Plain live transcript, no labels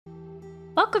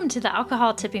Welcome to the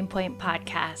Alcohol Tipping Point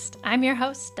podcast. I'm your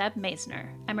host, Deb Maisner.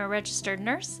 I'm a registered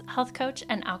nurse, health coach,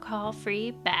 and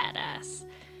alcohol-free badass.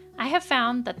 I have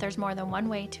found that there's more than one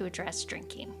way to address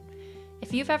drinking.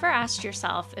 If you've ever asked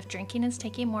yourself if drinking is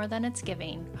taking more than it's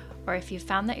giving, or if you've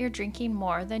found that you're drinking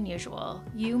more than usual,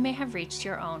 you may have reached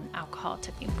your own alcohol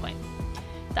tipping point.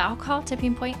 The Alcohol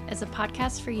Tipping Point is a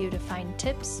podcast for you to find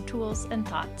tips, tools, and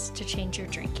thoughts to change your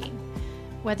drinking.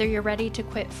 Whether you're ready to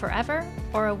quit forever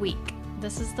or a week,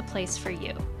 this is the place for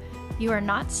you. You are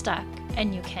not stuck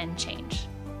and you can change.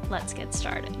 Let's get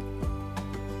started.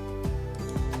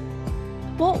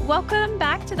 Well, welcome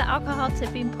back to the Alcohol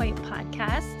Tipping Point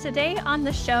podcast. Today on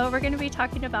the show, we're going to be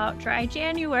talking about dry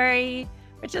January,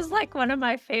 which is like one of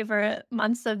my favorite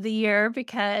months of the year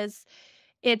because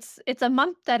it's a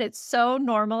month that it's so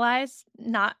normalized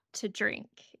not to drink.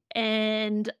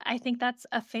 And I think that's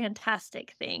a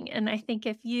fantastic thing. And I think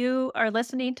if you are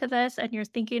listening to this and you're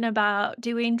thinking about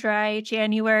doing dry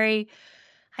January,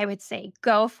 I would say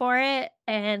go for it.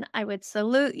 And I would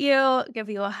salute you, give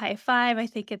you a high five. I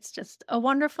think it's just a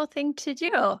wonderful thing to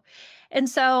do. And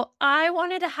so I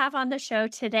wanted to have on the show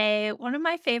today one of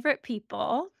my favorite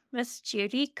people, Miss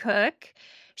Judy Cook.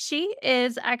 She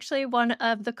is actually one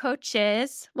of the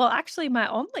coaches, well, actually my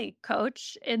only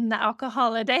coach in the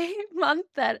Alcoholiday month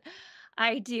that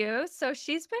I do. So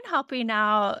she's been helping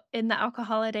out in the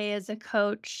Alcoholiday as a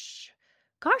coach,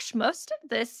 gosh, most of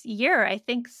this year, I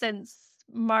think since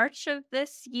March of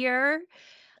this year.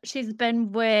 She's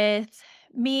been with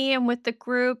me and with the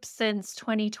group since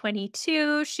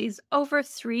 2022. She's over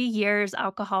 3 years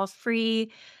alcohol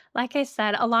free. Like I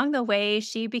said, along the way,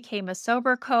 she became a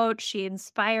sober coach. She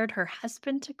inspired her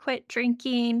husband to quit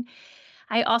drinking.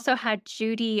 I also had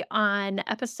Judy on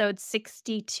episode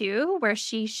 62, where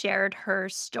she shared her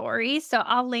story. So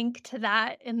I'll link to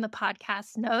that in the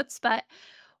podcast notes. But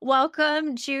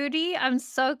welcome, Judy. I'm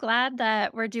so glad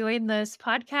that we're doing this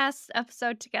podcast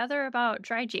episode together about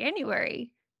dry January.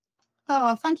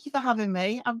 Oh, thank you for having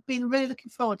me. I've been really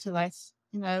looking forward to this.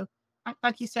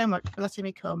 Thank you so much for letting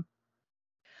me come.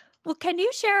 Well, can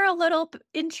you share a little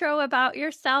intro about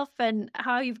yourself and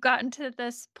how you've gotten to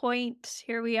this point?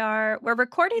 Here we are. We're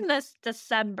recording this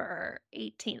December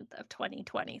 18th of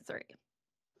 2023.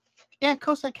 Yeah, of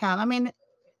course I can. I mean,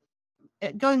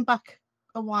 going back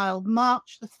a while,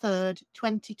 March the 3rd,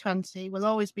 2020 will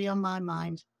always be on my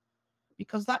mind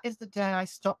because that is the day I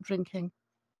stopped drinking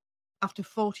after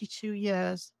 42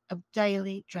 years of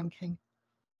daily drinking.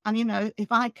 And,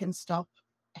 if I can stop,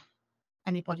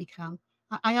 anybody can.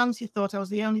 I honestly thought I was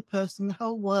the only person in the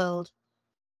whole world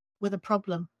with a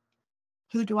problem.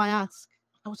 Who do I ask?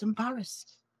 I was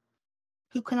embarrassed.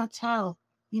 Who can I tell?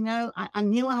 I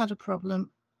knew I had a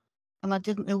problem and I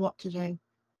didn't know what to do.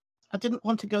 I didn't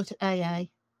want to go to AA in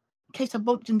case I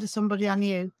bumped into somebody I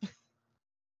knew.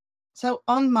 So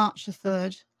on March the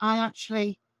 3rd,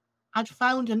 I'd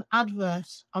found an advert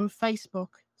on Facebook.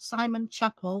 Simon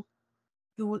Chappell,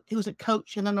 who was a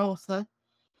coach and an author,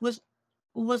 was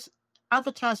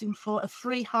advertising for a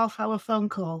free half-hour phone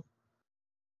call.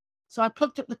 So I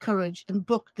plucked up the courage and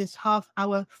booked this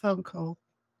half-hour phone call.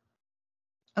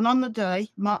 And on the day,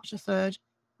 March the 3rd,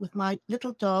 with my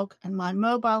little dog and my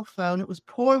mobile phone, it was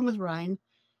pouring with rain,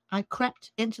 I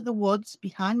crept into the woods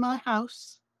behind my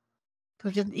house,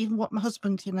 because I didn't even want my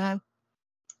husband to know,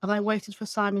 and I waited for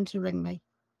Simon to ring me.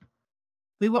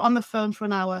 We were on the phone for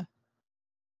an hour,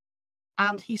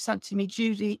 and he said to me,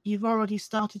 "Judy, you've already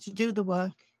started to do the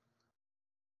work.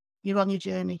 You're on your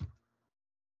journey."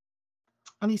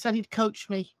 And he said he'd coach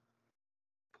me.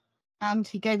 And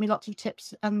he gave me lots of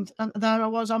tips. And there I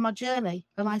was on my journey.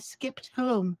 And I skipped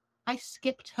home.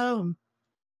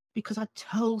 Because I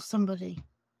told somebody.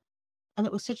 And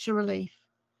it was such a relief.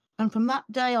 And from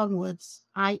that day onwards,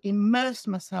 I immersed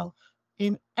myself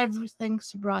in everything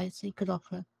sobriety could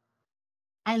offer.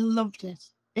 I loved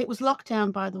it. It was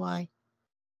lockdown, by the way.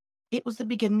 It was the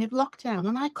beginning of lockdown.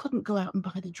 And I couldn't go out and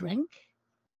buy the drink.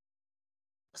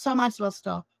 So I might as well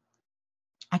stop.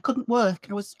 I couldn't work.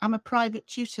 I'm a private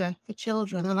tutor for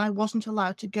children and I wasn't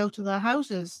allowed to go to their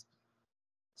houses.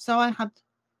 So I had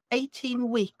 18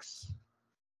 weeks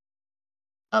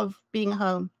of being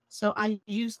home. So I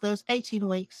used those 18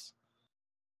 weeks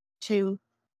to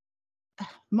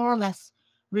more or less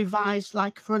revise,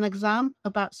 like for an exam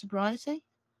about sobriety.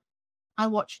 I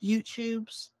watched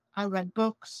YouTubes, I read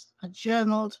books, I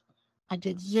journaled, I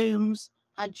did Zooms,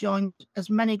 I joined as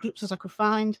many groups as I could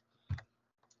find.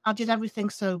 I did everything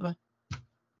sober.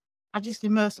 I just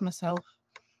immersed myself.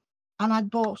 And I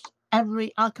bought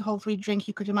every alcohol-free drink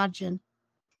you could imagine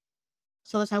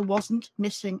so that I wasn't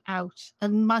missing out.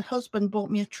 And my husband bought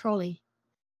me a trolley.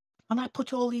 And I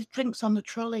put all these drinks on the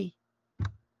trolley.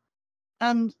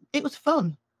 And it was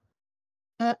fun.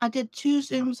 I did 2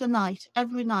 Zooms a night,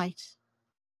 every night,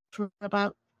 for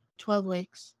about 12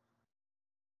 weeks.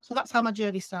 So that's how my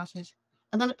journey started.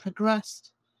 And then it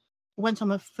progressed. I went on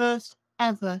my first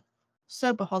ever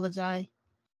sober holiday.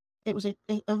 It was a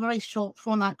very short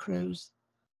 4-night cruise.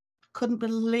 Couldn't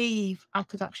believe I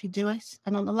could actually do it.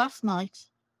 And on the last night,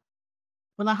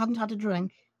 when I hadn't had a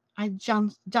drink, I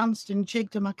danced and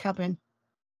jigged in my cabin.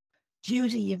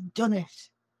 Judy, you've done it.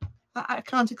 I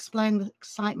can't explain the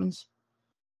excitement.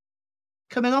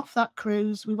 Coming off that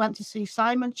cruise, we went to see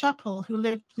Simon Chappell, who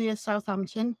lived near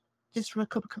Southampton, just for a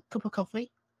cup of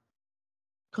coffee.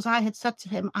 Because I had said to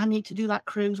him, I need to do that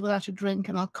cruise without a drink,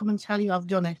 and I'll come and tell you I've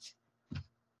done it.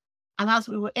 And as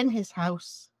we were in his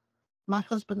house, my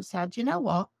husband said, you know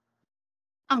what?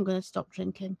 I'm going to stop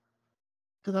drinking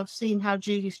because I've seen how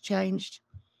Judy's changed.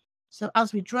 So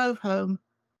as we drove home,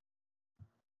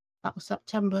 that was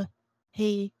September,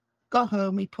 he got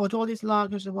home, he poured all his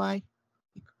lagers away,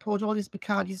 he poured all his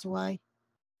Bacardis away,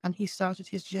 and he started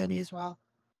his journey as well.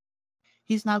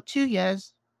 He's now 2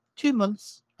 years, 2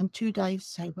 months, and 2 days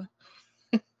sober.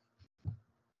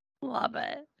 Love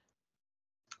it.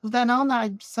 Then on,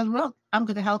 I said, well, I'm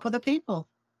going to help other people,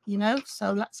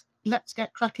 so let's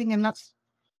get cracking and let's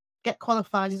get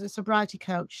qualified as a sobriety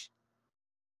coach.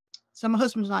 So my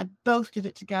husband and I both did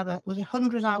it together. It was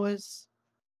 100 hours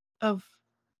of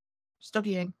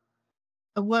studying,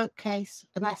 a work case,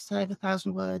 an essay of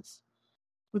 1,000 words.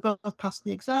 We both passed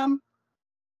the exam,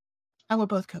 and we're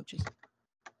both coaches.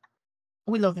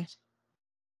 We love it.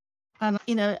 And,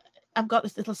 I've got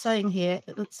this little saying here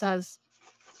that says,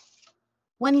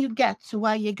 when you get to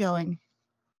where you're going,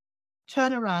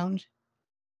 turn around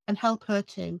and help her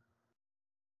too.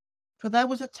 For there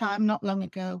was a time not long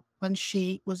ago when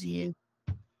she was you.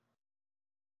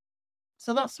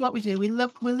 So that's what we do. We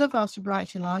live our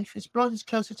sobriety life. It's brought us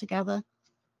closer together.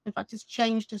 In fact, it's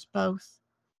changed us both.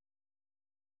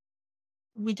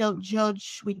 We don't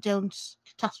judge. We don't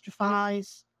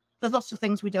catastrophize. There's lots of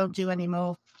things we don't do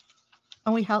anymore.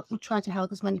 And we try to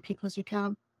help as many people as we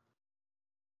can.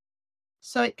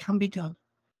 So it can be done.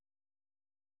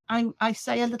 I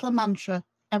say a little mantra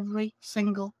every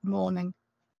single morning.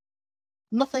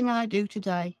 Nothing I do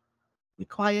today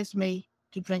requires me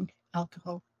to drink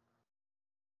alcohol.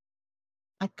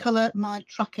 I colour my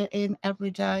tracker in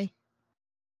every day.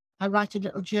 I write a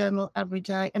little journal every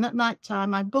day. And at night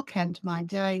time, I bookend my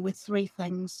day with 3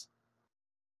 things.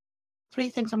 3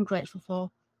 things I'm grateful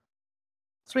for.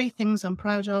 3 things I'm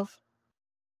proud of.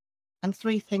 And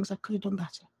 3 things I could have done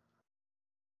better.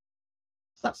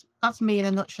 That's me in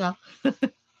a nutshell.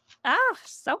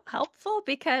 So helpful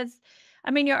because,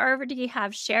 you already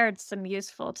have shared some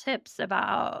useful tips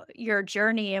about your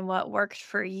journey and what worked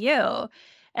for you.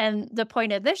 And the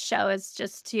point of this show is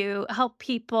just to help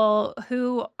people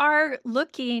who are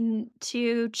looking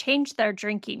to change their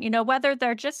drinking, whether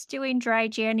they're just doing dry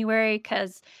January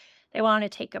because they want to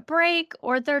take a break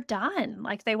or they're done,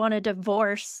 like they want to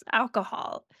divorce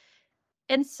alcohol.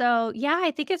 And so, yeah,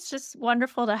 I think it's just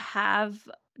wonderful to have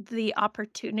the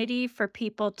opportunity for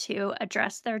people to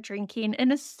address their drinking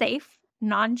in a safe,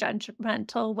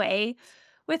 non-judgmental way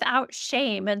without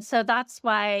shame. And so that's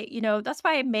why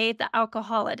I made the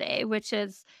Alcoholiday, which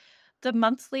is the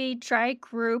monthly dry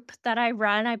group that I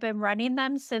run. I've been running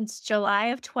them since July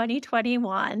of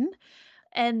 2021.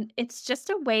 And it's just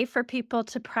a way for people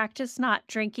to practice not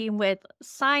drinking with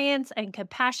science and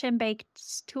compassion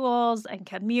based tools and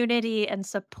community and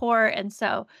support. And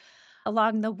so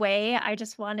along the way, I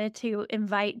just wanted to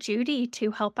invite Judy to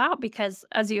help out because,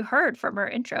 as you heard from her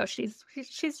intro, she's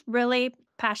really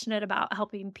passionate about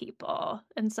helping people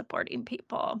and supporting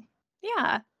people.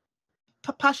 Yeah.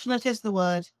 Passionate is the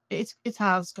word. It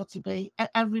has got to be.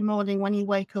 Every morning when you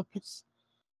wake up,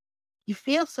 you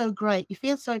feel so great. You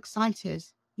feel so excited.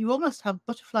 You almost have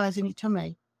butterflies in your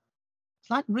tummy. It's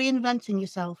like reinventing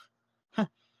yourself.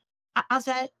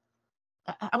 I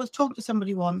was talking to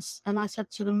somebody once and I said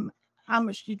to them, how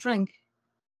much do you drink?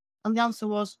 And the answer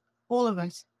was, all of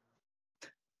it.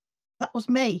 That was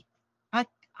me.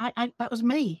 That was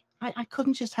me. I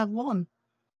couldn't just have one.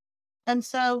 And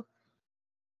so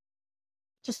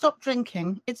to stop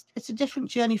drinking, it's a different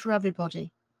journey for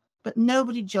everybody, but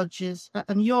nobody judges.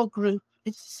 And your group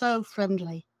is so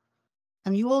friendly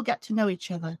and you all get to know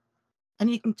each other and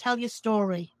you can tell your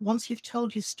story. Once you've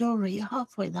told your story, you're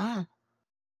halfway there.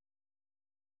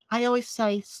 I always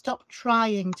say, stop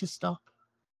trying to stop.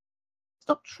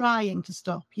 Stop trying to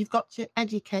stop. You've got to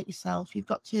educate yourself. You've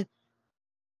got to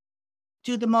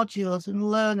do the modules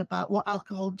and learn about what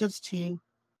alcohol does to you.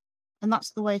 And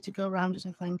that's the way to go around it,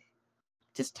 I think.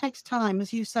 It just takes time.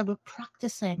 As you said, we're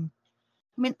practicing.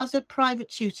 I mean, as a private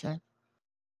tutor,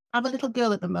 I have a little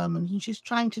girl at the moment and she's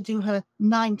trying to do her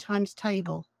 9 times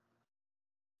table.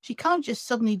 She can't just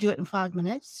suddenly do it in 5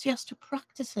 minutes. She has to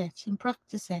practice it and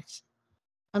practice it.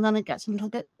 And then it gets a little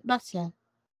bit better.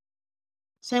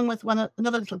 Same with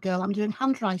another little girl, I'm doing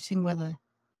handwriting with her.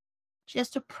 She has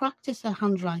to practice her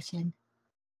handwriting.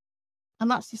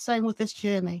 And that's the same with this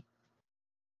journey.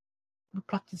 We're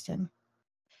practicing.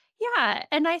 Yeah,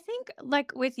 and I think,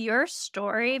 like, with your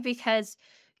story, because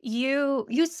you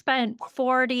spent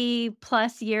 40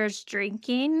 plus years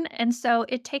drinking, and so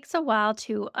it takes a while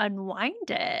to unwind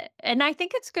it. And I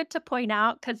think it's good to point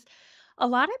out because a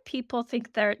lot of people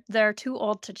think they're too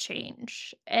old to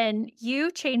change. And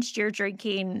you changed your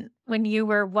drinking when you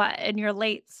were what, in your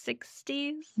late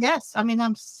 60s? Yes, I mean,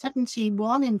 I'm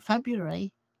 71 in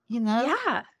February. You know,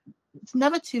 Yeah. it's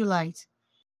never too late.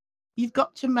 You've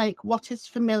got to make what is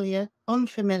familiar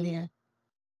unfamiliar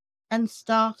and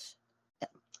start.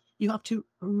 You have to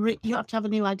have a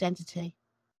new identity,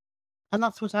 and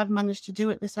that's what I've managed to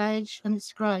do at this age, and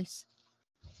it's great.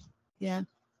 Yeah.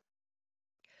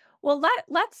 Well,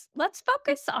 let's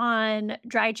focus on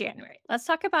dry January. Let's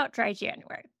talk about dry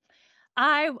January.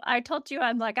 I told you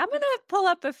I'm like, I'm gonna pull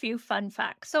up a few fun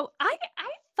facts. So I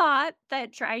thought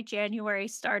that dry January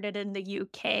started in the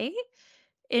UK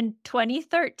in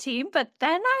 2013, but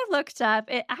then I looked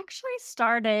up, it actually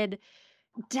started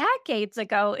decades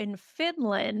ago in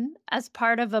Finland as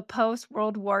part of a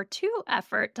post-World War II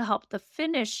effort to help the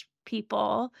Finnish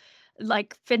people,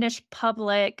 like Finnish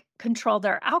public, control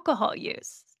their alcohol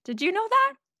use. Did you know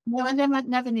that? No, I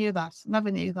never knew that.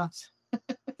 Never knew that.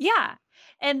 Yeah.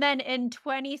 And then in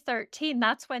 2013,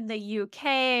 that's when the UK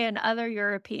and other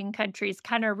European countries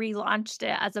kind of relaunched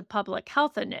it as a public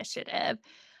health initiative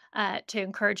to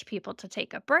encourage people to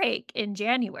take a break in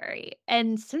January.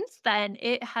 And since then,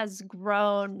 it has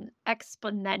grown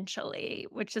exponentially,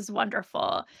 which is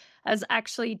wonderful. I was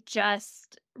actually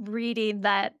just reading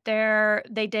that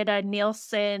they did a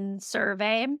Nielsen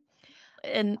survey,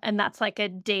 and that's like a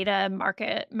data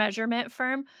market measurement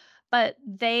firm, but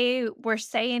they were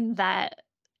saying that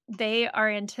they are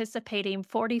anticipating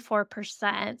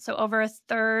 44%, so over a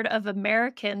third of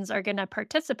Americans are gonna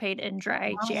participate in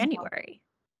dry Wow. January.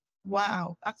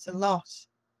 Wow, that's a lot.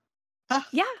 Ah,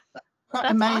 Yeah, quite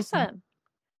that's amazing. awesome.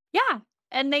 Yeah,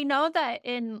 and they know that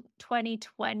in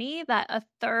 2020 that a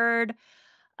third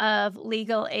of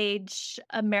legal age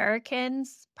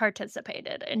Americans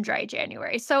participated in dry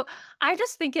January. So I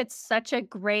just think it's such a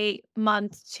great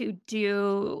month to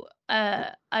do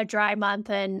a dry month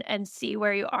and see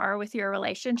where you are with your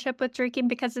relationship with drinking,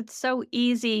 because it's so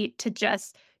easy to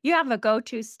just you have a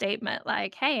go-to statement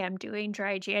like, "Hey, I'm doing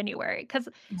dry January," because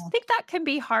I Yeah. think that can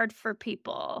be hard for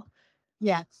people.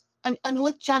 Yes. And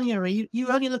with January,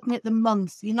 you're only looking at the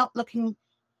month. You're not looking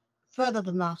further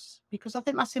than that because I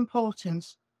think that's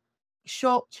important.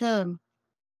 Short term.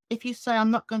 If you say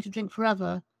I'm not going to drink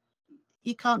forever,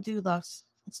 you can't do that.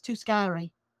 It's too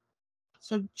scary.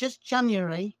 So just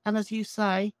January, and as you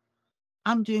say,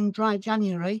 I'm doing dry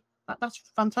January. That's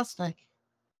fantastic.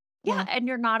 Yeah, Yeah. and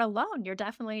you're not alone. You're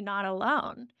definitely not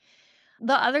alone.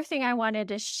 The other thing I wanted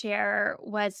to share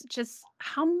was just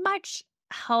how much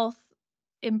health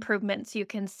improvements you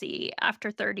can see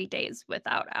after 30 days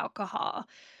without alcohol.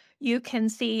 You can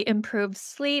see improved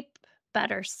sleep,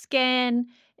 better skin,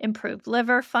 improved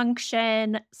liver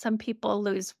function. Some people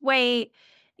lose weight.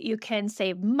 You can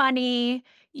save money.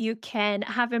 You can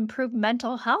have improved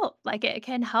mental health. Like, it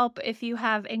can help if you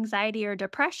have anxiety or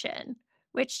depression,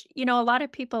 which, a lot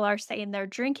of people are saying they're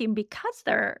drinking because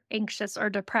they're anxious or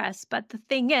depressed. But the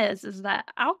thing is that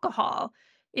alcohol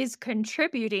is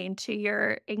contributing to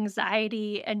your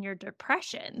anxiety and your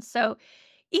depression. So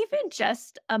even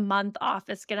just a month off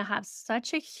is going to have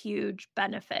such a huge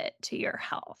benefit to your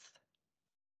health.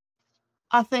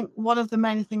 I think one of the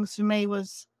main things for me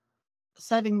was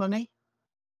saving money.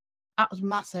 That was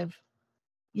massive.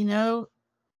 You know,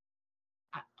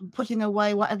 putting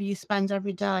away whatever you spend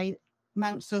every day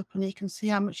mounts up and you can see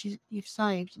how much you've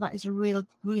saved. That is a real,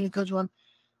 really good one.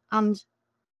 And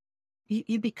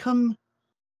you become,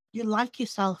 you like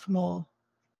yourself more.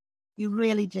 You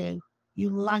really do. You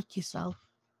like yourself.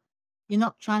 You're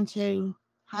not trying to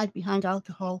hide behind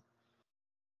alcohol.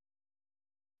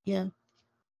 Yeah.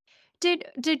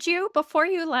 Did you, before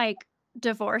you like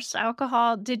divorced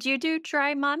alcohol, did you do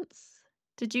dry months?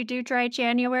 Did you do dry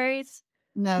Januaries?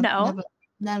 No, No. never.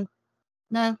 No,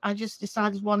 no. I just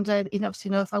decided one day that enough's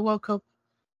enough. I woke up,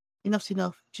 enough's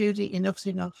enough. Judy, enough's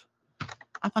enough.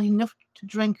 I've had enough to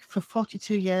drink for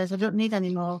 42 years. I don't need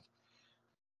any more.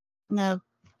 No,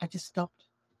 I just stopped.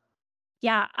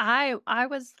 Yeah, I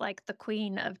was like the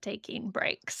queen of taking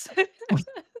breaks.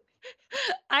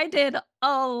 I did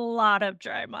a lot of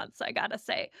dry months, I gotta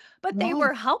say, but they Right.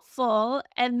 were helpful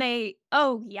and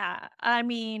oh yeah. I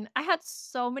mean, I had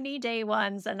so many day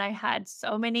ones and I had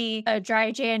so many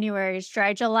dry Januaries,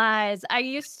 dry Julys. I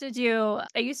used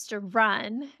to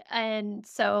run. And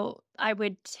so I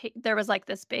would take, there was like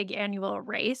this big annual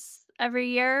race every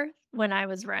year when I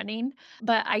was running,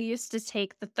 but I used to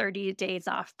take the 30 days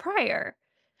off prior.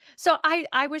 So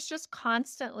I was just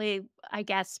constantly, I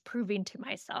guess, proving to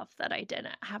myself that I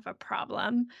didn't have a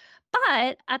problem.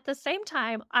 But at the same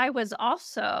time, I was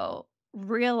also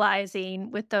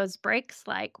realizing with those breaks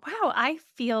like, wow, I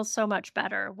feel so much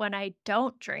better when I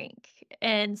don't drink.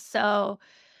 And so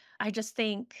I just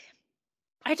think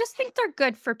I just think they're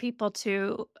good for people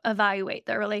to evaluate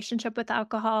their relationship with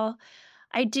alcohol.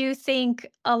 I do think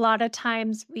a lot of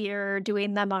times we're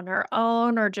doing them on our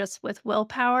own or just with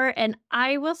willpower. And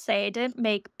I will say I didn't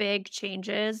make big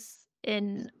changes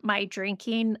in my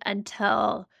drinking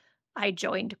until I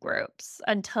joined groups,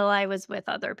 until I was with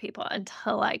other people,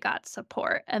 until I got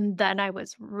support. And then I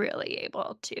was really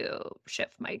able to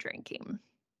shift my drinking.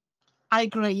 I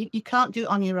agree. You can't do it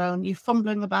on your own. You're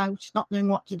fumbling about, not knowing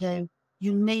what to do.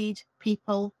 You need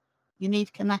people. You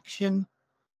need connection.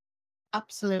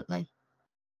 Absolutely.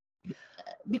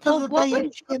 Because Well, they're what your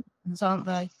would cheerleaders, aren't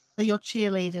they? They're your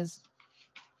cheerleaders.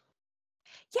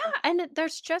 Yeah, and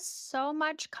there's just so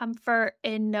much comfort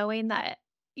in knowing that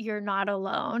you're not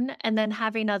alone and then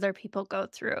having other people go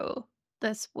through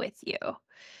this with you.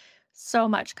 So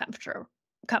much comfort.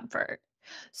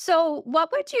 So,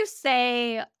 what would you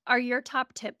say are your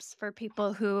top tips for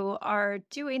people who are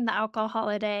doing the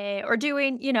Alcoholiday or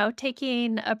doing,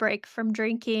 taking a break from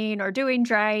drinking or doing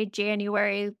dry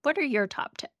January? What are your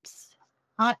top tips?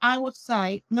 I would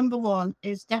say number one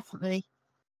is definitely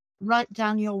write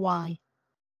down your why.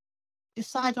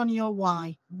 Decide on your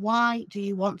why. Why do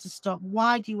you want to stop?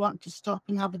 Why do you want to stop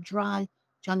and have a dry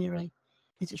January?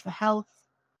 Is it for health?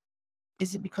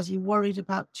 Is it because you're worried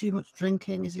about too much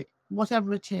drinking? Is it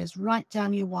whatever it is? Write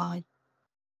down your why.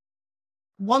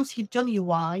 Once you've done your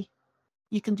why,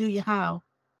 you can do your how.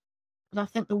 But I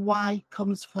think the why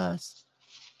comes first.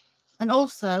 And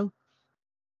also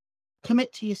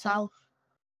commit to yourself.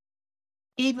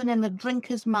 Even in the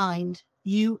drinker's mind,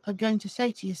 you are going to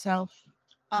say to yourself,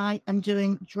 I am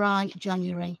doing dry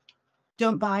January.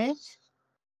 Don't buy it.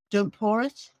 Don't pour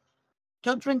it.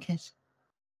 Don't drink it.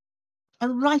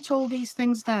 And write all these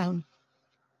things down.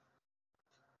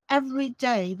 Every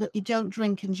day that you don't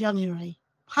drink in January,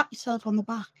 pat yourself on the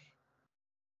back.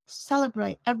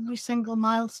 Celebrate every single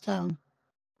milestone.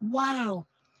 Wow.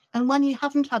 And when you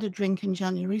haven't had a drink in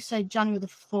January, say January the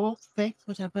 4th, 5th,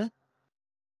 whatever,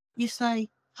 you say,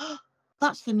 oh,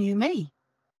 that's the new me.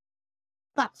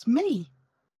 That's me.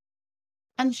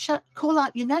 And call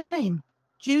out your name.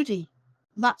 Judy,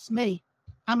 that's me.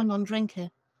 I'm a non-drinker.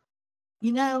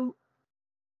 You know,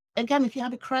 again, if you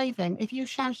have a craving, if you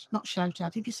not shout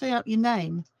out, if you say out your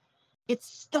name, it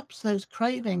stops those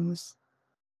cravings.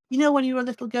 You know, when you were a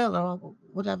little girl or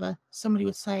whatever, somebody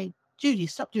would say, Judy,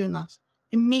 stop doing that.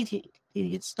 Immediately,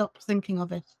 you'd stop thinking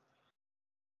of it.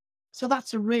 So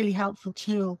that's a really helpful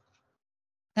tool.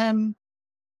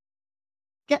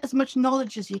 Get as much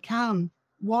knowledge as you can.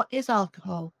 What is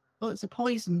alcohol? Well, it's a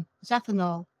poison. It's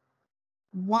ethanol.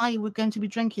 Why we're going to be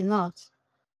drinking that?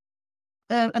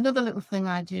 Another little thing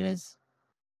I do is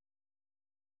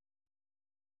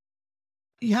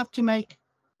you have to make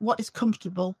what is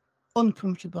comfortable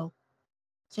uncomfortable.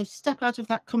 So step out of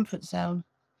that comfort zone.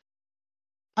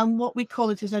 And what we call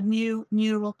it is a new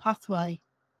neural pathway.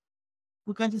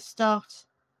 We're going to start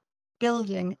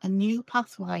building a new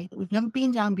pathway that we've never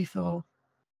been down before.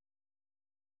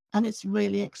 And it's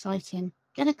really exciting.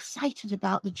 Get excited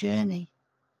about the journey.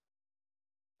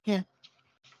 Yeah.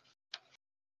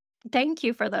 Thank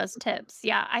you for those tips.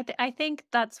 Yeah, I think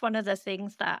that's one of the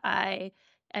things that I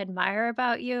admire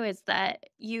about you is that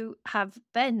you have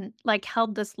been like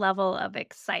held this level of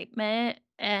excitement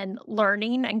and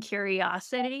learning and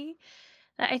curiosity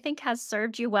that I think has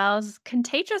served you well, is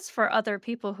contagious for other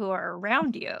people who are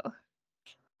around you.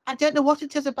 I don't know what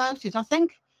it is about it. I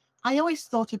think I always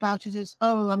thought about it as,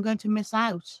 oh, I'm going to miss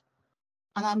out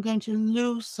and I'm going to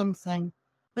lose something.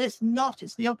 But it's not,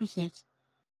 it's the opposite.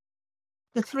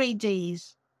 The 3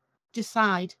 Ds: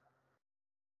 decide,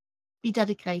 be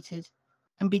dedicated,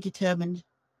 and be determined.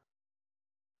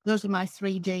 Those are my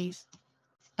 3 Ds.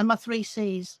 And my 3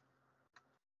 Cs: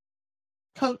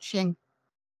 coaching.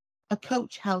 A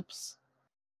coach helps,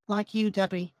 like you,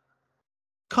 Debbie.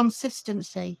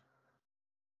 Consistency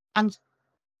and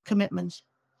commitment.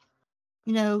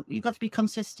 You know, you've got to be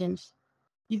consistent.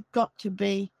 You've got to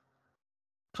be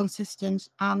consistent.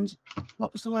 And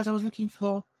what was the word I was looking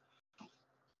for?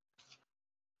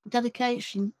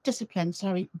 Discipline.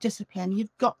 Sorry, discipline.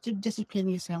 You've got to discipline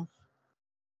yourself,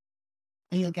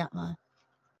 and you'll get there.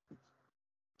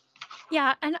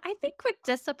 Yeah, and I think with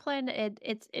discipline,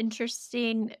 it's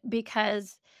interesting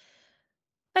because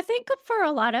I think for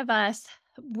a lot of us,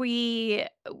 we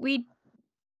we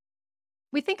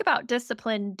we think about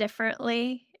discipline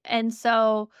differently. And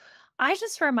so I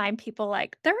just remind people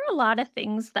like there are a lot of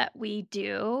things that we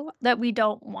do that we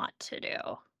don't want to do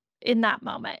in that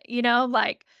moment,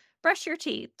 like brush your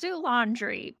teeth, do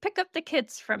laundry, pick up the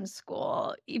kids from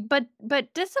school.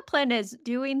 But discipline is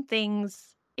doing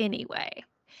things anyway.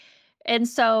 And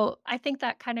so I think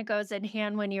that kind of goes in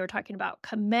hand when you were talking about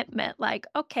commitment. Like,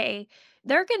 okay,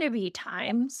 there are going to be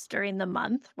times during the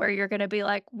month where you're going to be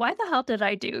like, why the hell did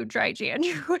I do dry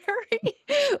January?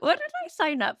 What did I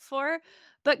sign up for?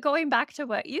 But going back to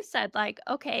what you said, like,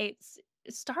 okay,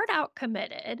 start out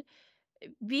committed,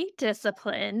 be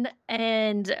disciplined,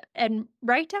 and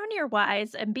write down your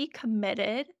whys and be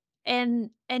committed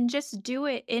and just do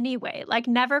it anyway. Like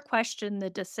never question the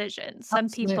decision.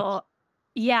 Absolutely.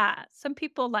 Some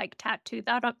people like tattoo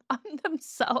that on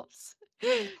themselves.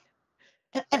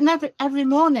 And every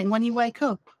morning when you wake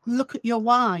up, look at your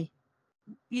why.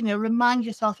 Remind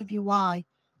yourself of your why.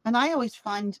 And I always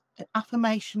find that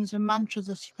affirmations and mantras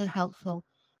are super helpful.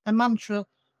 A mantra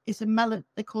is a melody,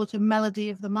 they call it a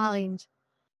melody of the mind.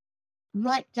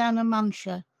 Write down a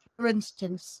mantra. For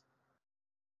instance,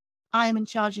 I am in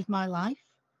charge of my life.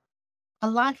 A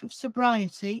life of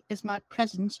sobriety is my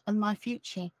present and my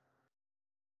future.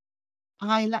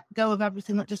 I let go of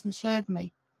everything that doesn't serve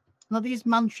me. Now, these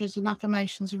mantras and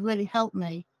affirmations have really helped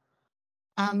me.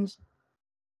 And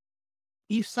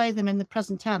you say them in the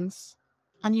present tense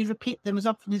and you repeat them as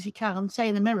often as you can, say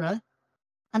in the mirror,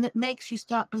 and it makes you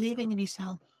start believing in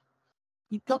yourself.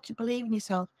 You've got to believe in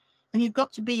yourself and you've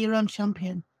got to be your own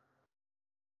champion.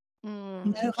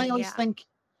 I always Yeah. think,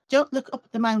 don't look up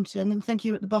at the mountain and think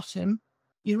you're at the bottom.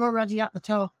 You're already at the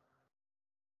top.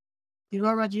 You're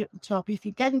already at the top. If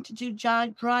you're getting to do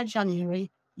dry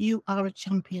January, you are a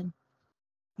champion.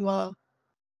 You are.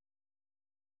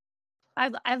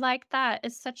 I like that.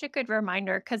 It's such a good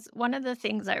reminder because one of the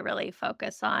things I really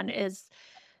focus on is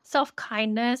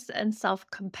self-kindness and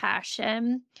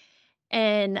self-compassion.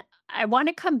 And I want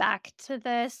to come back to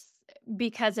this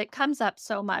because it comes up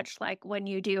so much like when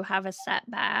you do have a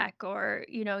setback or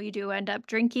you do end up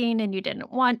drinking and you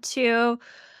didn't want to.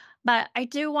 But I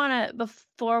do want to,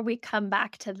 before we come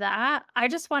back to that, I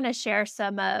just want to share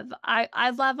I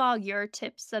love all your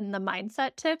tips and the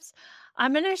mindset tips.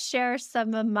 I'm going to share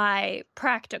some of my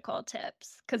practical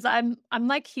tips because I'm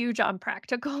like huge on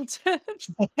practical tips.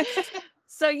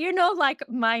 So, like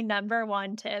my number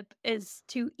one tip is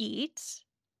to eat,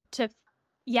 to,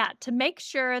 yeah, to make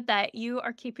sure that you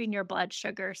are keeping your blood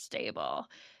sugar stable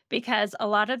because a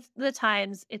lot of the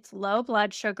times it's low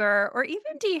blood sugar or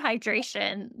even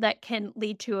dehydration that can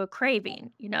lead to a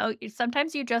craving.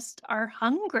 Sometimes you just are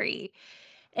hungry.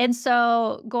 And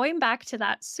so, going back to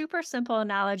that super simple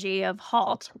analogy of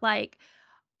halt, like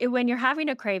when you're having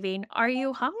a craving, are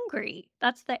you hungry?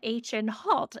 That's the H in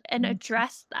halt and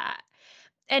address that.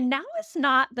 And now is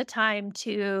not the time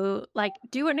to like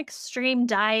do an extreme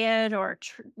diet or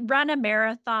run a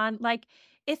marathon. Like,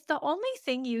 if the only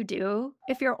thing you do,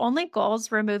 if your only goal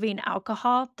is removing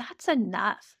alcohol, that's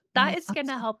enough. That is going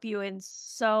to help you in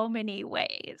so many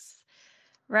ways,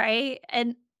 right?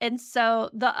 And so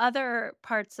the other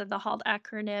parts of the HALT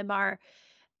acronym are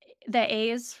the A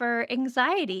is for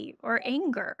anxiety or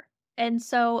anger. And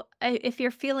so if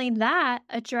you're feeling that,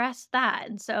 address that.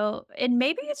 And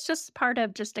maybe it's just part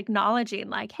of just acknowledging,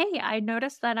 like, hey, I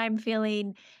noticed that I'm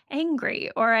feeling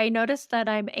angry or I noticed that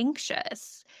I'm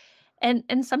anxious. And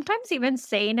sometimes even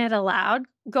saying it aloud,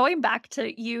 going back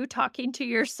to you talking to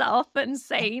yourself and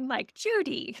saying, like,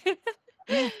 Judy,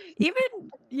 Yeah.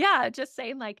 even, yeah, just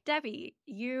saying, like, Debbie,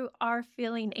 you are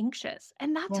feeling anxious.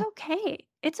 And that's Yeah. okay.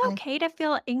 It's I, okay to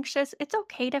feel anxious. It's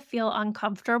okay to feel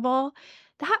uncomfortable.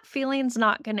 That feeling's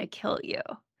not going to kill you.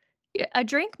 A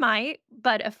drink might,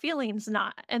 but a feeling's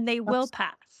not. And they will that's,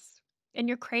 pass. And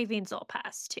your cravings will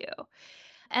pass too.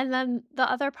 And then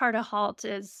the other part of HALT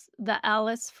is the L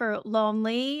is for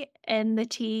lonely and the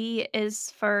T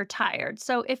is for tired.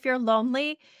 So if you're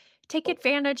lonely, take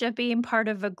advantage of being part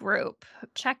of a group.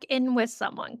 Check in with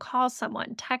someone, call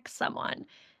someone, text someone.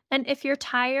 And if you're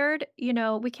tired,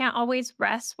 we can't always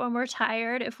rest when we're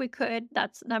tired. If we could,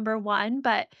 that's number one.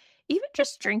 But even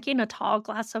just drinking a tall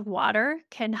glass of water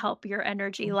can help your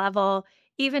energy level,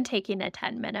 even taking a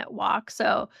 10-minute walk.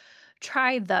 So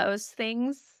try those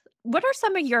things. What are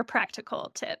some of your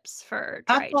practical tips for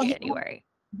I've dry got January?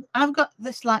 I've got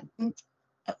this like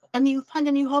and you find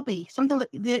a new hobby, something that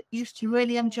you used to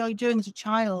really enjoy doing as a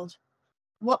child.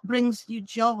 What brings you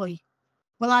joy?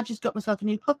 Well, I just got myself a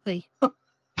new puppy,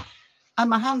 and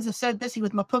my hands are so busy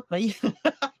with my puppy,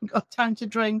 I haven't got time to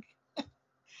drink. Well,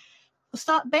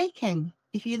 start baking.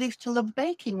 If you used to love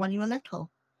baking when you were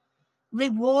little,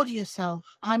 reward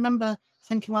yourself. I remember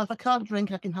thinking, well, if I can't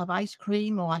drink, I can have ice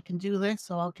cream, or I can do this,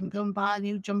 or I can go and buy a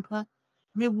new jumper.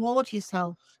 Reward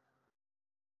yourself.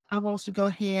 I've also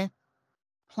got here,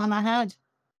 plan ahead.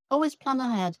 Always plan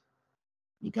ahead.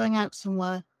 You're going out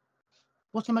somewhere.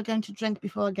 What am I going to drink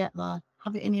before I get there?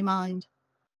 Have it in your mind.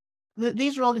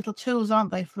 These are all little tools,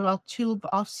 aren't they, for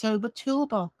our sober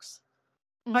toolbox.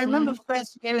 I remember Mhm.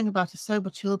 first hearing about a sober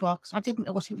toolbox. I didn't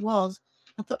know what it was.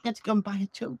 I thought you had to go and buy a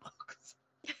toolbox.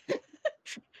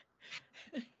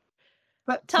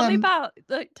 But Tell me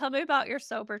about your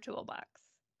sober toolbox.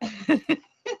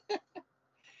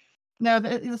 no,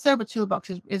 the sober toolbox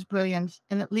is brilliant,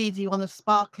 and it leads you on a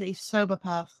sparkly, sober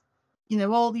path. You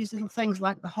know, all these little things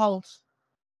like the halt,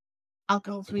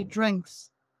 alcohol-free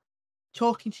drinks,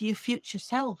 talking to your future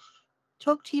self.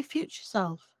 Talk to your future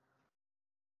self.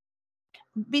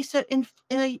 Be so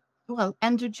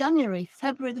end of January,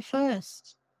 February the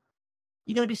 1st.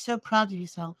 You're going to be so proud of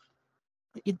yourself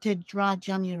that you did dry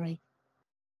January.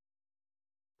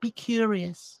 Be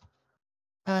curious,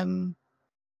 and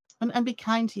be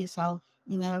kind to yourself.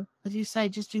 You know, as you say,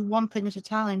 just do one thing at a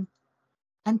time,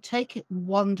 and take it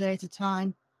one day at a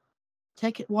time.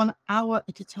 Take it 1 hour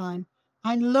at a time.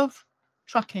 I love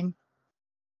tracking.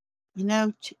 You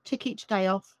know, tick each day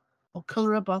off or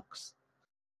colour a box.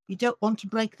 You don't want to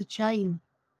break the chain.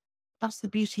 That's the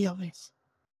beauty of it.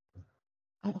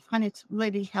 I find it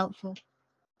really helpful.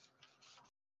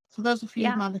 So those are a few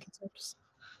of Yeah, my little tips.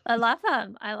 I love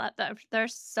them. I love them.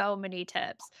 There's so many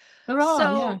tips. There are,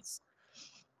 So, yes.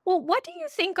 well, what do you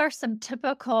think are some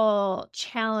typical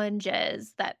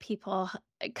challenges that people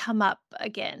come up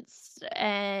against,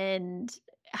 and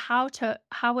how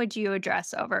would you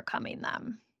address overcoming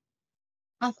them?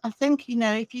 I think, you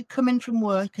know, if you come in from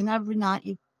work and every night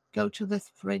you go to the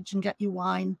fridge and get your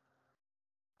wine,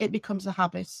 it becomes a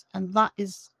habit. And that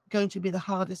is going to be the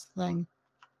hardest thing.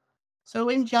 So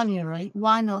in January,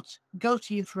 why not go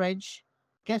to your fridge,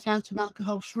 get out an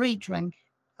alcohol-free drink,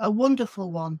 a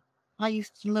wonderful one. I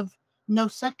used to love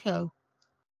Prosecco,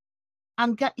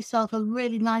 and get yourself a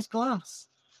really nice glass.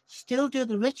 Still do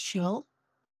the ritual,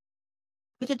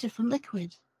 but a different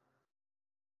liquid.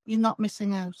 You're not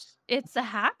missing out. It's a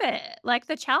habit. Like,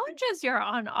 the challenge is you're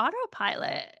on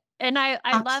autopilot, and I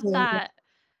love Absolutely. that,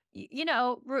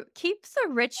 keep the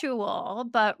ritual,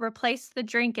 but replace the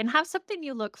drink and have something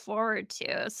you look forward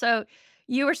to. So,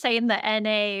 you were saying the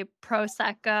NA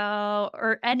Prosecco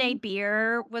or NA Mhm.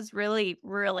 beer was really,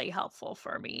 really helpful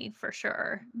for me, for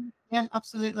sure. Yeah,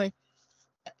 absolutely.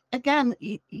 Again,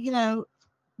 you know,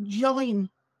 join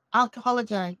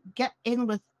Alcoholiday, get in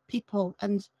with people,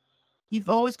 and you've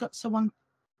always got someone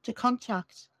to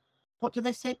contact. What do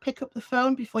they say? Pick up the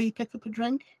phone before you pick up a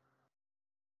drink.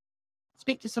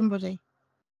 Speak to somebody.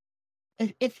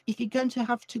 If you're going to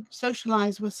have to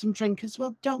socialize with some drinkers,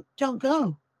 well, don't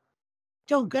go.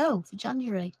 Don't go for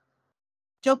January.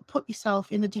 Don't put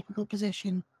yourself in a difficult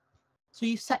position. So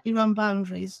you set your own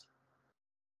boundaries.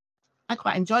 I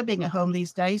quite enjoy being at home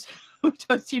these days. We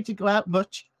don't seem to go out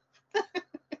much.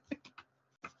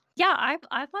 Yeah,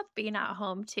 I love being at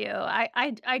home too.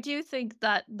 I do think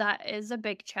that that is a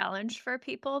big challenge for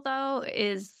people though,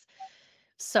 is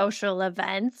social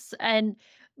events. And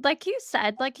like you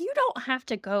said, like, you don't have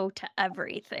to go to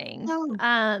everything. No,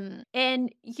 And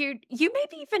you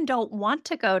maybe even don't want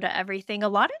to go to everything. A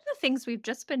lot of the things we've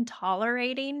just been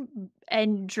tolerating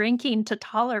and drinking to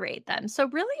tolerate them. So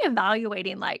really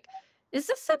evaluating, like, is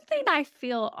this something I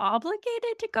feel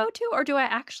obligated to go to, or do I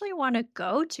actually want to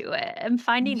go to it? And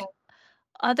finding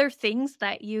other things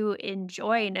that you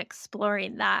enjoy and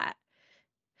exploring that.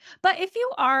 But if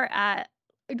you are at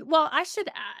well, I should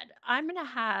add, I'm gonna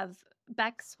have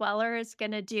Beck Sweller is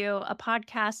gonna do a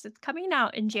podcast. It's coming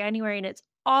out in January, and it's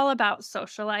all about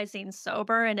socializing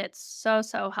sober, and it's so,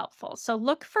 so helpful. So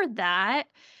look for that.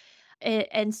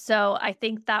 And so I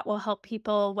think that will help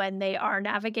people when they are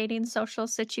navigating social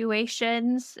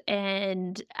situations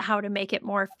and how to make it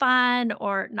more fun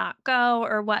or not go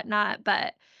or whatnot.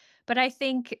 But I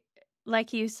think,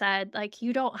 like you said, like,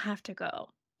 you don't have to go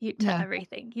to no.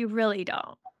 everything. You really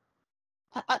don't.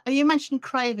 You mentioned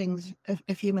cravings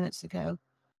a few minutes ago,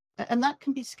 and that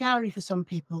can be scary for some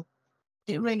people.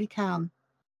 It really can.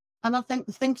 And I think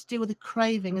the thing to do with a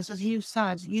craving is, as you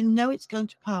said, you know it's going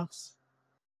to pass.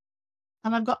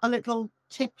 And I've got a little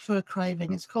tip for a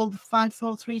craving. It's called the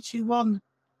 5-4-3-2-1.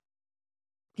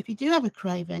 If you do have a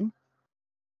craving,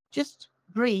 just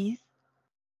breathe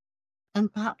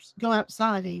and perhaps go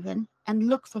outside even and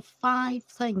look for five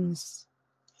things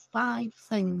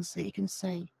that you can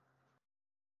see.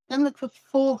 Then look for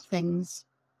four things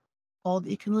or that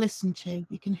you can listen to,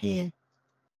 you can hear.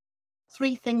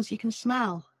 Three things you can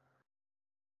smell.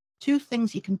 Two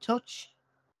things you can touch.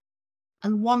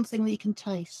 And one thing that you can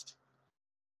taste.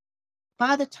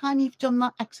 By the time you've done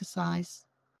that exercise,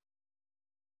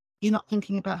 you're not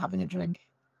thinking about having a drink.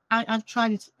 I've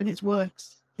tried it and it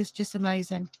works. It's just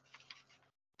amazing.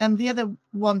 And the other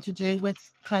one to do with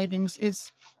cravings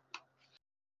is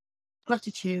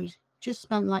gratitude. Just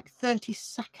spend like 30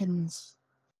 seconds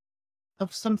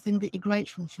of something that you're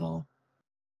grateful for.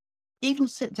 Even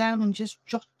sit down and just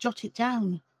jot it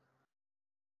down.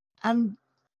 And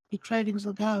your cravings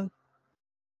will go.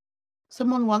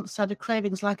 Someone once said a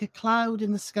craving's like a cloud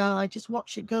in the sky. Just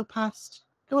watch it go past,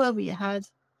 go over your head.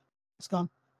 It's gone.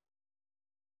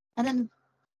 And then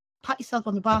pat yourself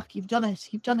on the back. You've done it.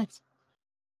 You've done it.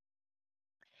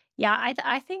 Yeah,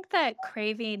 I think that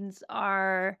cravings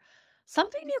are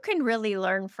something you can really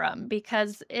learn from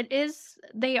because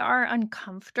they are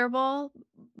uncomfortable,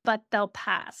 but they'll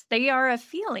pass. They are a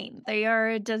feeling, they are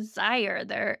a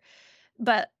desire,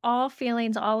 but all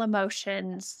feelings, all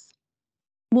emotions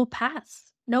will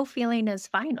pass. No feeling is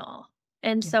final.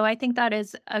 And Yeah. so I think that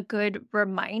is a good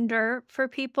reminder for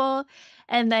people.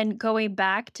 And then going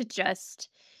back to just,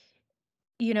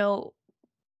 you know,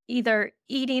 either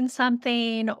eating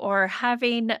something or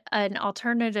having an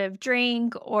alternative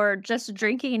drink or just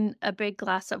drinking a big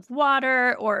glass of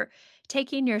water or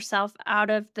taking yourself out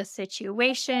of the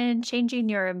situation, changing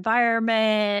your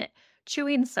environment,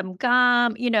 chewing some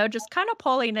gum, just kind of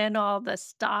pulling in all the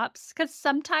stops because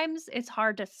sometimes it's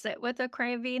hard to sit with a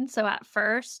craving. So at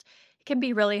first, it can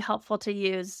be really helpful to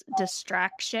use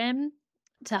distraction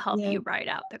to help Yeah. you ride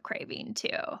out the craving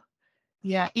too.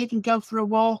 Yeah. Even go for a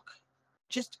walk.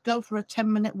 Just go for a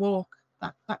 10-minute walk.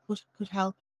 That could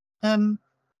help. Um.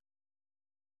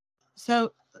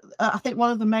 So I think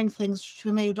one of the main things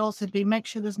for me would also be make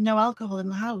sure there's no alcohol in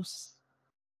the house.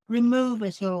 Remove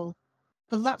it all.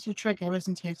 Because that's your trigger,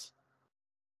 isn't it?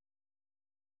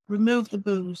 Remove the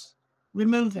booze.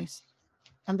 Remove it.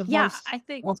 And the Yeah, voice I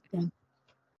think once again.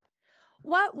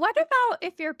 what about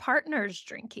if your partner's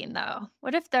drinking though?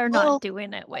 What if they're not Well,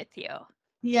 doing it with you?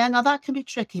 yeah, now that can be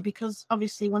tricky because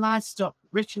obviously when I stopped,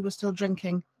 Richard was still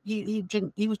drinking. He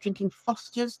was drinking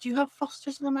Fosters. Do you have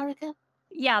Fosters in America?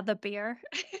 Yeah, the beer.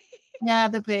 Yeah,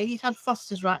 the beer. He'd had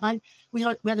Fosters, right? We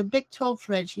had a big tall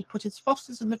fridge. He'd put his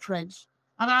Fosters in the fridge,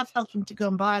 and I'd help him to go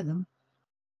and buy them.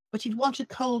 But he'd want a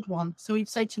cold one, so he'd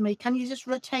say to me, "Can you just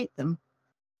rotate them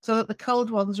so that the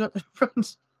cold ones are at the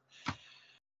front?"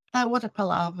 What a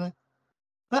palaver!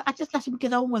 But I just let him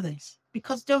get on with it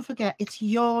because don't forget, it's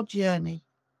your journey.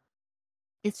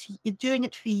 You're doing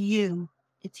it for you.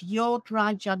 It's your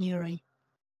dry January,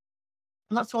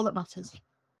 and that's all that matters.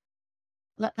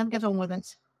 Let them get on with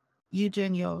it. You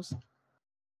doing yours.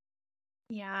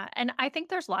 Yeah, and I think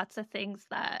there's lots of things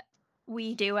that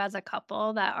we do as a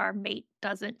couple that our mate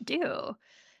doesn't do.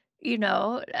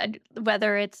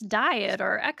 Whether it's diet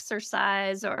or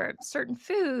exercise or certain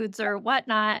foods or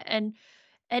whatnot, and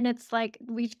it's like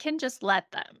we can just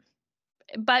let them.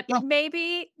 But Yeah,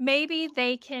 maybe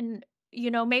they can,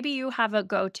 maybe you have a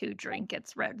go-to drink,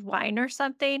 it's red wine or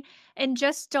something, and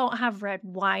just don't have red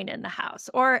wine in the house.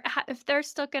 Or if they're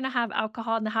still gonna have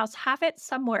alcohol in the house, have it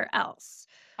somewhere else.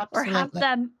 Or absolutely.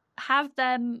 have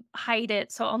them hide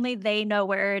it so only they know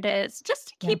where it is. Just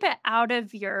to Yeah, keep it out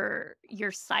of your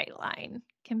sight line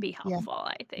can be yeah, helpful,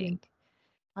 I yeah. think.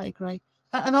 I agree.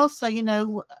 And also,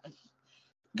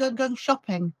 going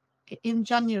shopping in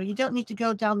January. You don't need to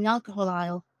go down the alcohol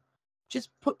aisle. Just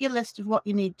put your list of what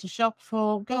you need to shop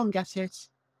for, go and get it,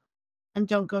 and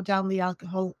don't go down the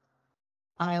alcohol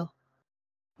aisle.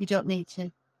 You don't need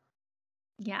to.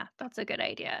 Yeah, that's a good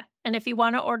idea. And if you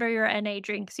wanna order your NA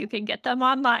drinks, you can get them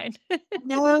online.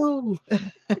 No.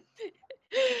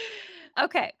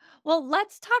 Okay. Well,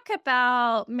 let's talk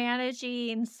about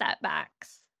managing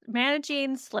setbacks,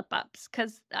 managing slip ups,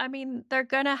 because I mean, they're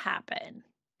going to happen.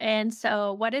 And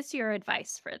so, what is your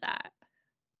advice for that?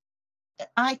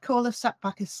 I call a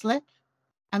setback a slip,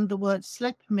 and the word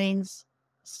slip means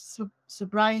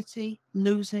sobriety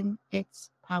losing its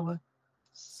power.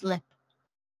 Slip.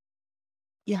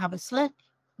 You have a slip.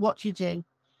 What do?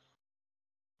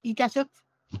 You get up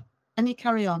and you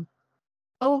carry on.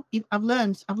 Oh, I've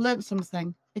learned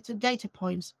something. It's a data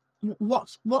point.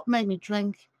 What made me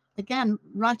drink? Again,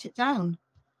 write it down,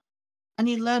 and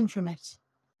you learn from it.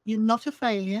 You're not a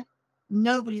failure.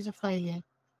 Nobody's a failure.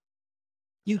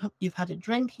 You've had a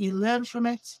drink, you learn from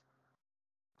it,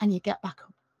 and you get back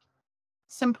up.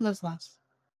 Simple as that.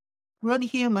 We're only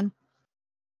human.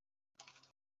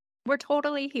 We're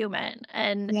totally human.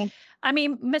 And Yeah, I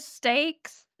mean,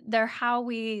 mistakes, they're how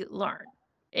we learn.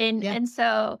 And yeah. and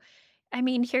so I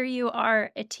mean, here you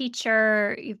are a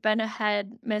teacher, you've been a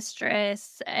head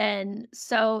mistress. And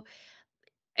so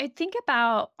I think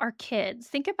about our kids,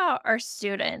 think about our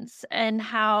students and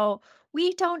how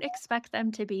we don't expect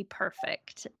them to be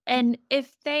perfect. And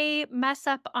if they mess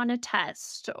up on a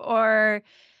test or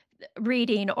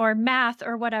reading or math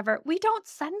or whatever, we don't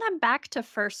send them back to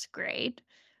first grade.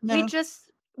 We No, just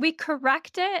we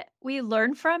correct it, we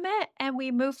learn from it, and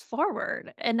we move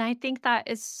forward. And I think that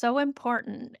is so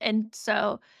important. And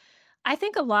so I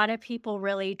think a lot of people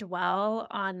really dwell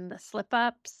on the slip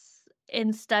ups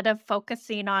instead of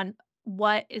focusing on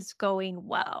what is going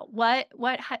well.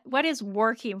 What is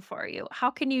working for you? How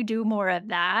can you do more of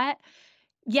that?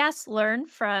 Yes, learn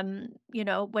from,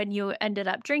 when you ended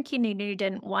up drinking and you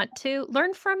didn't want to.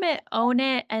 Learn from it, own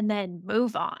it, and then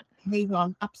move on. move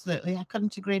on. Absolutely. I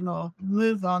couldn't agree more.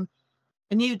 Move on.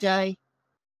 A new day.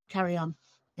 Carry on.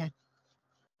 Yeah.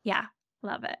 Yeah,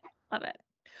 love it. Love it.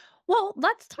 Well,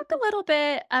 let's talk a little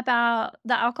bit about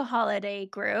the Alcoholiday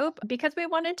group because we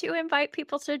wanted to invite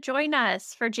people to join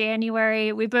us for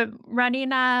January. We've been running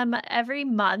them every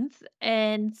month.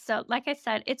 And so, like I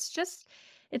said, it's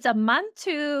a month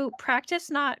to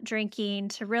practice not drinking,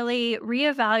 to really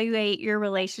reevaluate your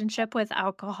relationship with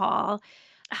alcohol.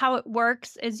 How it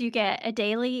works is you get a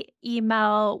daily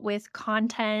email with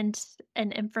content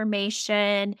and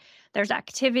information. There's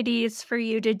activities for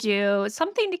you to do,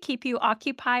 something to keep you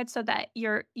occupied so that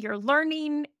you're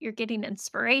learning, you're getting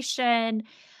inspiration,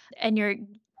 and you're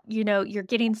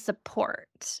getting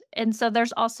support. And so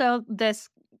there's also this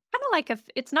kind of like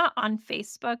it's not on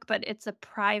Facebook, but it's a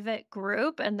private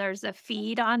group and there's a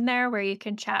feed on there where you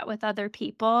can chat with other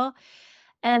people.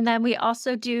 And then we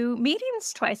also do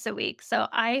meetings twice a week. So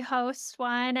I host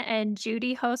one and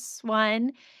Judy hosts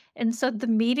one. And so the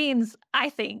meetings, I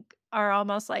think, are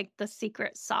almost like the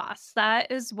secret sauce.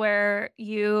 That is where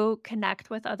you connect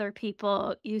with other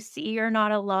people. You see you're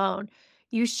not alone.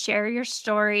 You share your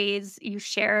stories. You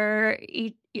share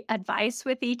advice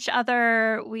with each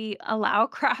other. We allow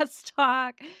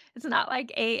crosstalk. It's not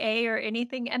like AA or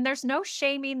anything. And there's no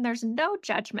shaming, there's no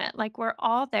judgment. Like we're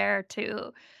all there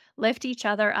to lift each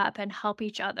other up and help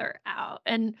each other out.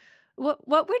 And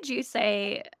what would you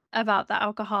say about the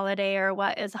Alcoholiday or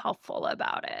what is helpful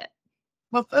about it?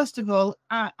 Well, first of all,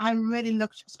 I really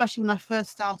looked, especially when I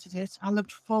first started it, I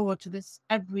looked forward to this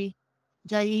every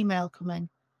day email coming,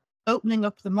 opening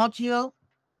up the module.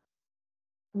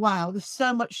 Wow, there's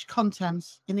so much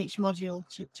content in each module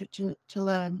to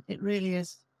learn. It really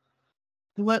is.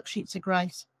 The worksheets are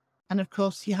great. And of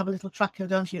course, you have a little tracker,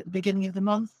 don't you, at the beginning of the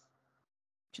month,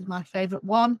 which is my favorite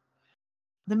one.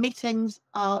 The meetings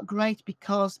are great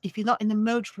because if you're not in the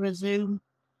mood for a Zoom,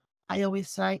 I always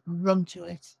say run to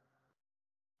it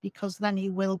because then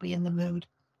you will be in the mood.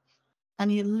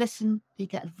 And you listen, you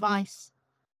get advice,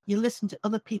 you listen to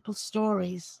other people's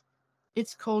stories.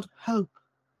 It's called hope,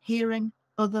 hearing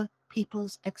other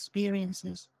people's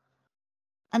experiences.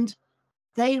 And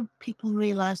people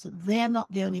realize that they're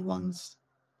not the only ones.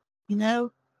 You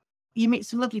know, you meet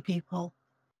some lovely people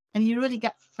and you really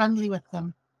get friendly with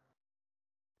them.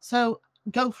 So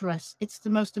go for it. It's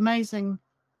the most amazing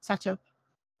setup,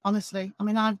 honestly. I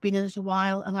mean, I've been in it a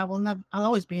while and I'll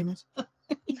always be in it.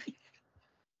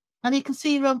 And you can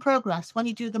see your own progress when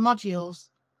you do the modules.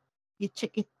 You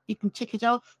can tick it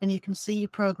off and you can see your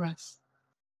progress.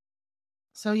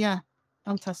 So yeah,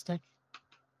 fantastic.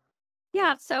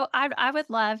 Yeah, so I would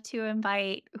love to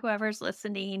invite whoever's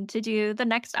listening to do the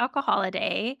next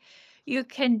Alcoholiday. You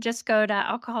can just go to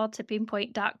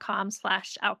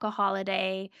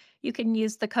alcoholtippingpoint.com/alcoholiday. You can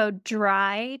use the code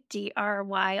DRY,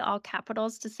 DRY, all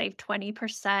capitals to save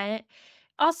 20%.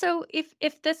 Also, if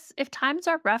times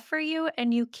are rough for you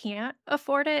and you can't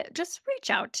afford it, just reach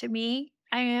out to me.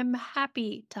 I am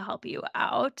happy to help you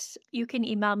out. You can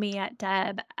email me at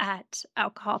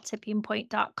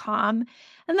deb@alcoholtippingpoint.com.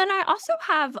 And then I also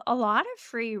have a lot of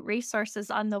free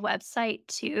resources on the website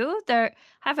too. There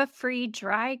have a free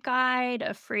dry guide,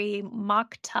 a free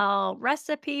mocktail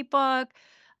recipe book,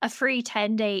 a free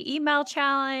 10-day email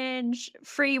challenge,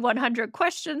 free 100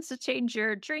 questions to change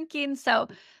your drinking. So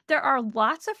there are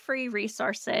lots of free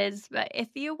resources, but if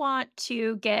you want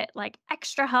to get like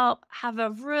extra help, have a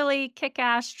really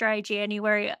kick-ass dry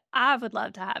January, I would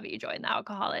love to have you join the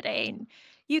Alcoholiday. And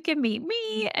you can meet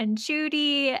me and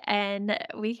Judy, and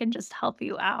we can just help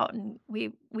you out. And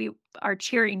we are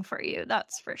cheering for you.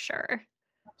 That's for sure.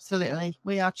 Absolutely.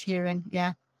 We are cheering.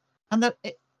 Yeah. And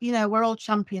we're all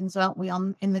champions, aren't we,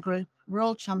 in the group? We're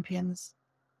all champions.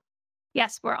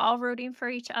 Yes, we're all rooting for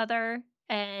each other,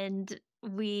 and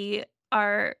we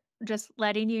are just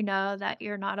letting you know that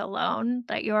you're not alone,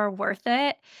 that you're worth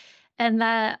it, and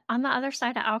that on the other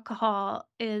side of alcohol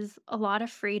is a lot of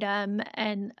freedom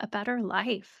and a better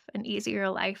life, an easier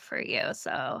life for you.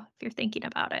 So if you're thinking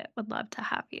about it, would love to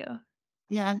have you.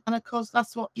 Yeah. And of course,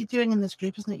 that's what you're doing in this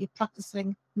group, isn't it? You're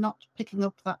practicing not picking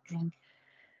up that drink.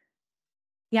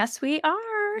 Yes, we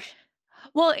are.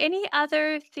 Well, any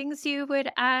other things you would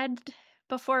add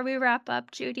before we wrap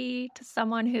up, Judy, to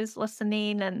someone who's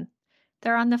listening and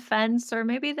they're on the fence or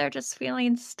maybe they're just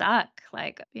feeling stuck?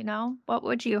 Like, what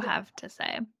would you have to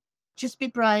say? Just be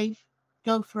brave.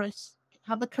 Go for it.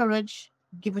 Have the courage.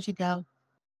 Give it a go.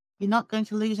 You're not going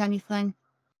to lose anything.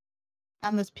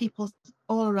 And there's people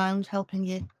all around helping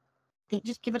you.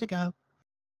 Just give it a go.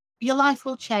 Your life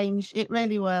will change. It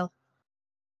really will.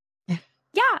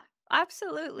 Yeah,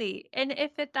 absolutely. And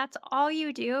if that's all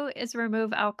you do is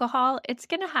remove alcohol, it's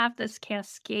going to have this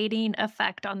cascading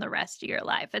effect on the rest of your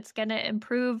life. It's going to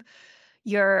improve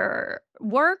your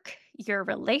work, your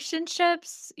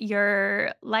relationships,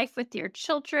 your life with your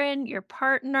children, your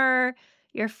partner,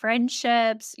 your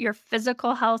friendships, your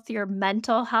physical health, your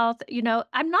mental health.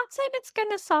 I'm not saying it's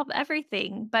going to solve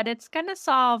everything, but it's going to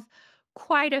solve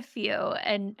quite a few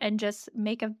and just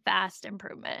make a vast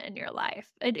improvement in your life.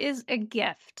 It is a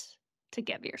gift to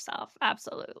give yourself.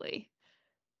 Absolutely.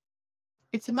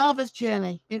 It's a marvelous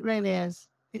journey. It really is.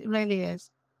 It really is.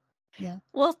 Yeah.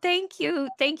 Well, thank you.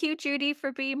 Thank you, Judy,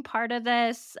 for being part of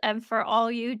this and for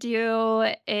all you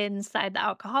do inside the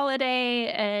Alcoholiday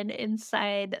and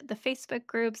inside the Facebook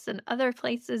groups and other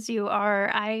places you are.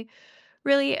 I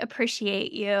really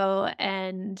appreciate you,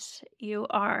 and you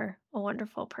are a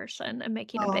wonderful person and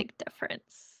making a Oh, big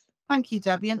difference. thank you,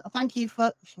 Debbie, and thank you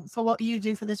for what you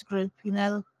do for this group.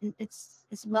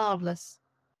 It's marvelous.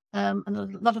 And a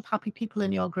lot of happy people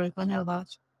in your group. I know that.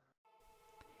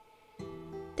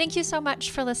 Thank you so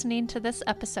much for listening to this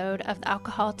episode of the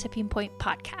Alcohol Tipping Point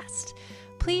podcast.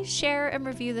 Please share and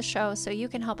review the show so you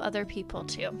can help other people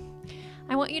too.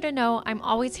 I want you to know I'm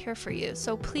always here for you,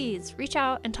 so please reach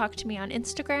out and talk to me on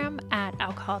Instagram at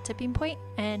Alcohol Tipping Point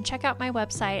and check out my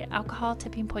website,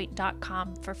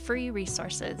 alcoholtippingpoint.com, for free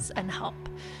resources and help.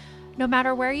 No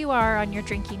matter where you are on your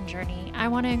drinking journey, I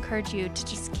want to encourage you to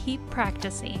just keep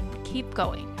practicing, keep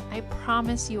going. I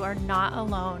promise you are not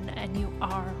alone and you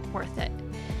are worth it.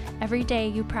 Every day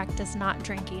you practice not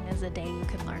drinking is a day you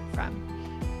can learn from.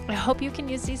 I hope you can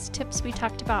use these tips we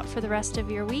talked about for the rest of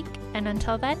your week, and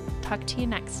until then, talk to you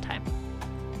next time.